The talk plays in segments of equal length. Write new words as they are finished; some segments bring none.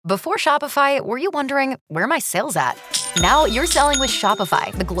Before Shopify, were you wondering, where are my sales at? Now you're selling with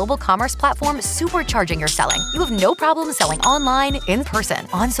Shopify, the global commerce platform supercharging your selling. You have no problem selling online, in person,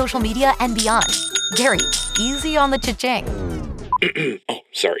 on social media, and beyond. Gary, easy on the cha-ching. Oh,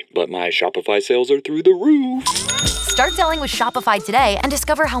 sorry, but my Shopify sales are through the roof. Start selling with Shopify today and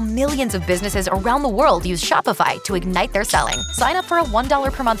discover how millions of businesses around the world use Shopify to ignite their selling. Sign up for a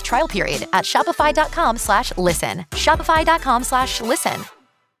 $1 per month trial period at shopify.com/listen. Shopify.com/listen.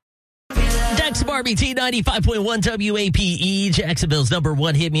 Dex Barbie T 95.1 WAPE, Jacksonville's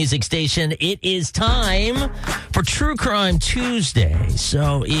 #1 hit music station. It is time for True Crime Tuesday.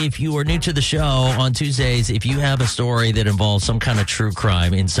 So if you are new to the show on Tuesdays, if you have a story that involves some kind of true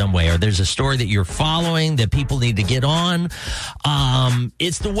crime in some way, or there's a story that you're following that people need to get on,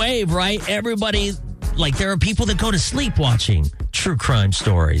 it's the wave, right? Everybody, like, there are people that go to sleep watching true crime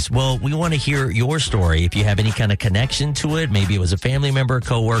stories. Well, we want to hear your story. If you have any kind of connection to it, maybe it was a family member,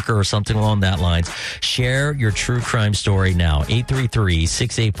 coworker, or something along that lines, share your true crime story now.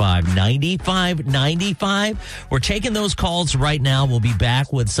 833-685-9595. We're taking those calls right now. We'll be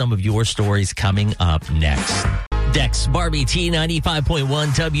back with some of your stories coming up next. Dex Barbie T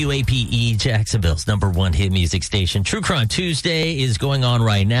 95.1 WAPE, Jacksonville's #1 hit music station. True Crime Tuesday is going on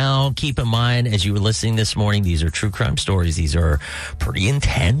right now. Keep in mind, as you were listening this morning, these are true crime stories. These are pretty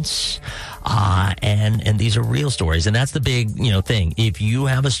intense. And these are real stories. And that's the big, thing. If you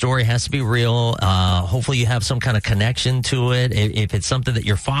have a story, it has to be real. Hopefully you have some kind of connection to it. If it's something that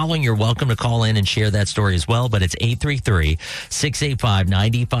you're following, you're welcome to call in and share that story as well. But it's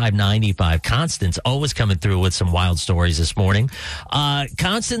 833-685-9595. Constance always coming through with some wild stories this morning.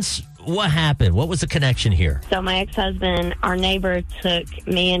 Constance, what happened? What was the connection here? So my ex-husband, our neighbor, took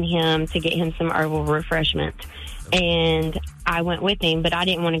me and him to get him some herbal refreshment. And I went with him, but I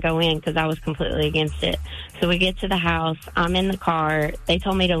didn't want to go in because I was completely against it. So we get to the house. I'm in the car. They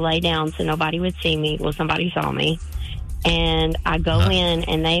told me to lay down so nobody would see me. Well, somebody saw me. And I go in,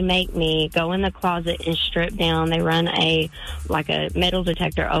 and they make me go in the closet and strip down. They run a metal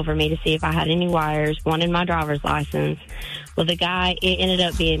detector over me to see if I had any wires, wanted my driver's license. Well, the guy, it ended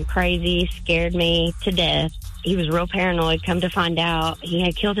up being crazy, scared me to death. He was real paranoid. Come to find out, he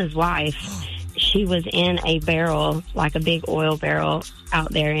had killed his wife. She was in a barrel, like a big oil barrel,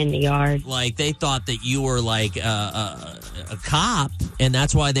 out there in the yard. Like, they thought that you were like a cop, and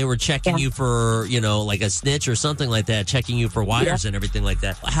that's why they were checking you for, like a snitch or something like that, checking you for wires and everything like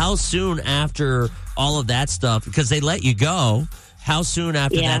that. How soon after all of that stuff, because they let you go, how soon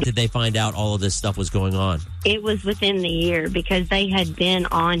after that did they find out all of this stuff was going on? It was within the year because they had been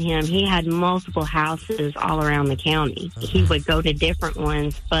on him. He had multiple houses all around the county. He would go to different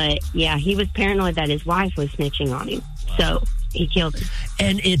ones, but he was paranoid that his wife was snitching on him. So he killed him.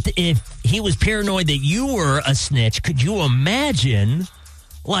 And if he was paranoid that you were a snitch, could you imagine,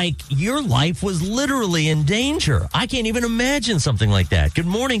 like, your life was literally in danger? I can't even imagine something like that. Good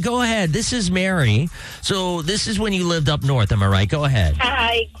morning. Go ahead. This is Mary. So this is when you lived up north. Am I right? Go ahead.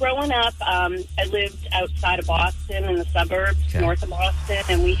 Hi. Growing up, I lived outside of Boston in the suburbs, north of Boston,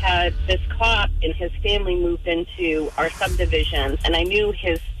 and we had this cop and his family moved into our subdivision, and I knew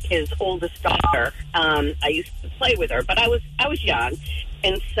his oldest daughter. I used to play with her, but I was young.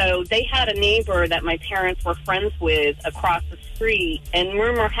 And so they had a neighbor that my parents were friends with across the street, and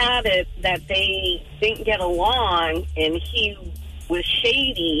rumor had it that they didn't get along, and he was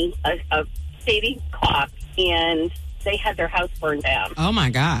shady, a shady cop, and they had their house burned down. Oh, my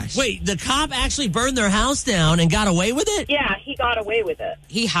gosh. Wait, the cop actually burned their house down and got away with it? Yeah, he got away with it.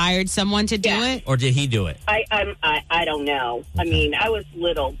 He hired someone to do it? Or did he do it? I don't know. Okay. I mean, I was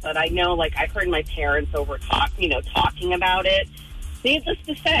little, but I know, I heard my parents talking about it. Needless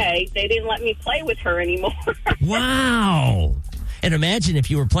to say, they didn't let me play with her anymore. Wow. And imagine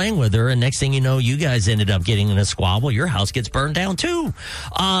if you were playing with her, and next thing you know, you guys ended up getting in a squabble. Your house gets burned down, too.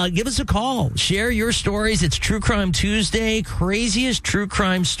 Give us a call. Share your stories. It's True Crime Tuesday. Craziest true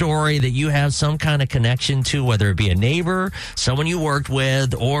crime story that you have some kind of connection to, whether it be a neighbor, someone you worked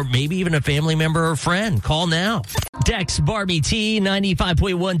with, or maybe even a family member or friend. Call now. Dex Barbie T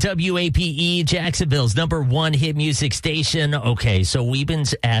 95.1 WAPE, Jacksonville's #1 hit music station. Okay, so we've been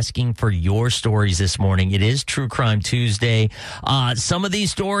asking for your stories this morning. It is True Crime Tuesday. Some of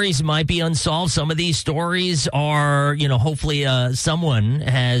these stories might be unsolved. Some of these stories are, hopefully someone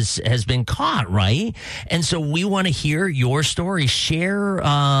has been caught, right? And so we want to hear your story. Share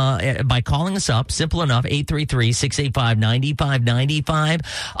by calling us up. Simple enough,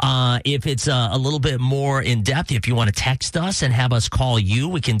 833-685-9595. If it's a little bit more in depth, if you want to text us and have us call you,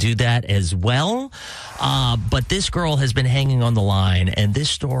 we can do that as well. But this girl has been hanging on the line, and this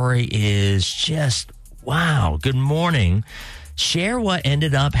story is just, wow. Good morning. Share what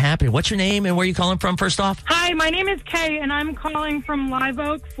ended up happening. What's your name and where are you calling from, first off? Hi, my name is Kay, and I'm calling from Live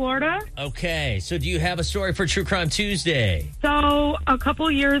Oak, Florida. Okay, so do you have a story for True Crime Tuesday? So a couple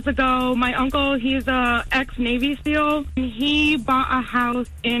years ago, my uncle, he's a ex-Navy SEAL, and he bought a house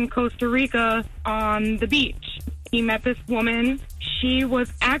in Costa Rica on the beach. He met this woman. She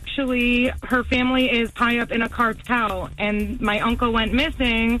was actually, her family is high up in a cartel, and my uncle went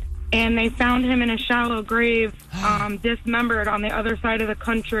missing, and they found him in a shallow grave, dismembered on the other side of the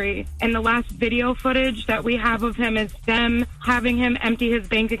country. And the last video footage that we have of him is them having him empty his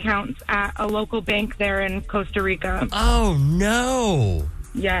bank accounts at a local bank there in Costa Rica. Oh, no.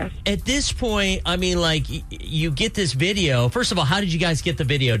 Yes. At this point, I mean, like, you get this video. First of all, how did you guys get the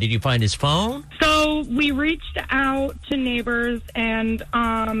video? Did you find his phone? So we reached out to neighbors, and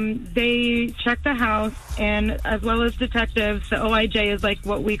they checked the house, and as well as detectives, the OIJ is like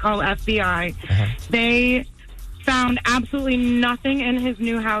what we call FBI. They found absolutely nothing in his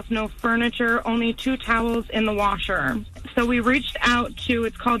new house, no furniture, only 2 towels in the washer. So we reached out to,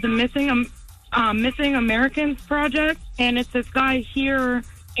 it's called the Missing Americans Project, and it's this guy here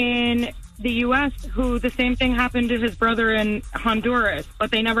in the U.S. who the same thing happened to his brother in Honduras,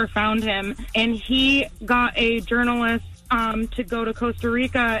 but they never found him. And he got a journalist to go to Costa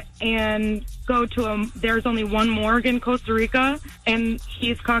Rica and go to there's only one morgue in Costa Rica, and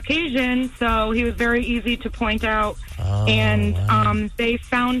he's Caucasian, so he was very easy to point out. They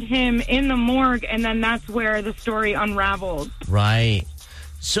found him in the morgue, and then that's where the story unraveled. Right.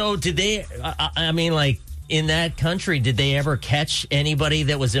 So did they, I mean, like, in that country, did they ever catch anybody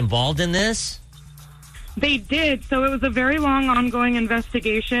that was involved in this? They did. So it was a very long, ongoing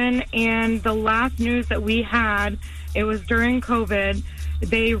investigation. And the last news that we had, it was during COVID.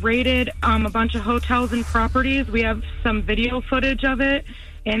 They raided a bunch of hotels and properties. We have some video footage of it.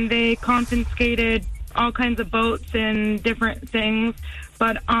 And they confiscated all kinds of boats and different things.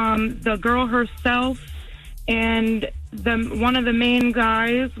 But the girl herself and one of the main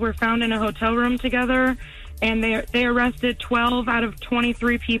guys were found in a hotel room together, and they arrested 12 out of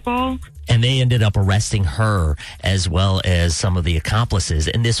 23 people. And they ended up arresting her as well as some of the accomplices.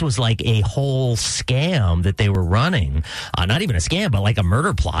 And this was like a whole scam that they were running. Not even a scam, but like a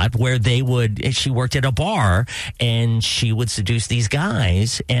murder plot where she worked at a bar and she would seduce these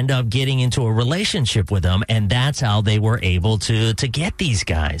guys, end up getting into a relationship with them. And that's how they were able to get these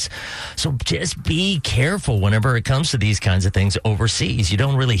guys. So just be careful whenever it comes to these kinds of things overseas. You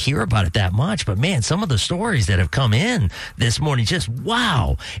don't really hear about it that much. But man, some of the stories that have come in this morning, just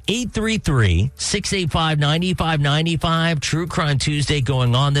wow. 833-685-9595. True Crime Tuesday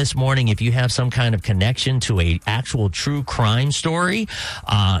going on this morning. If you have some kind of connection to a actual true crime story,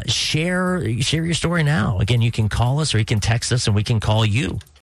 share your story now. Again, you can call us or you can text us and we can call you.